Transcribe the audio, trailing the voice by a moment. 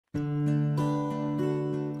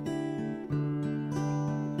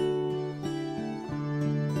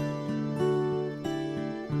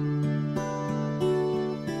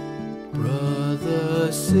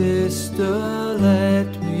sister, let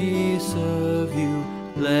me serve you.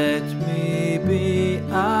 Let me be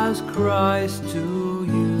as Christ to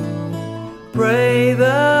you. Pray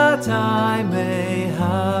that I may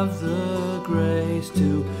have the grace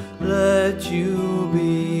to let you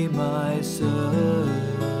be my servant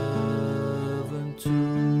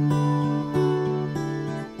too.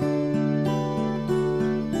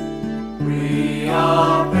 We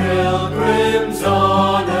are pilgrims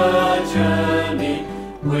on a journey,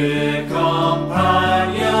 we're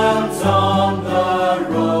companions on the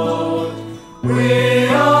road. We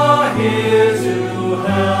are here to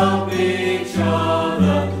help each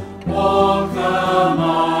other walk the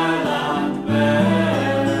mile and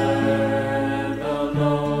bear the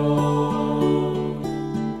load.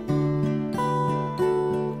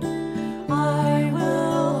 I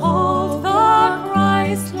will hold the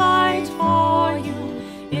Christlight for you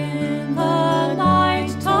in the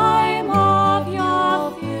night time of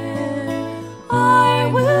your fear. I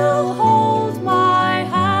will hold my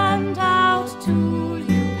hand out to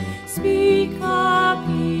you, speak the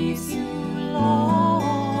peace you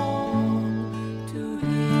long to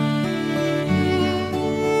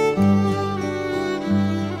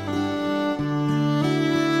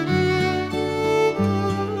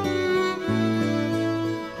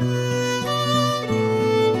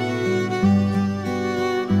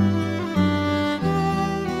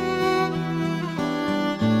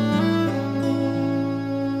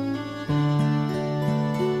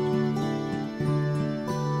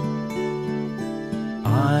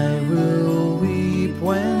I will weep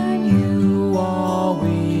when you are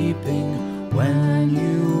weeping. When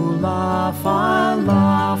you laugh, I'll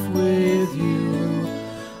laugh with you.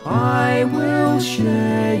 I will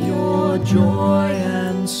share your joy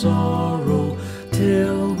and sorrow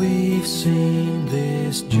till we've seen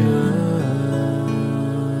this journey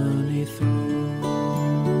through.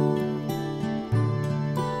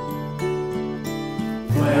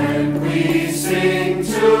 When we sing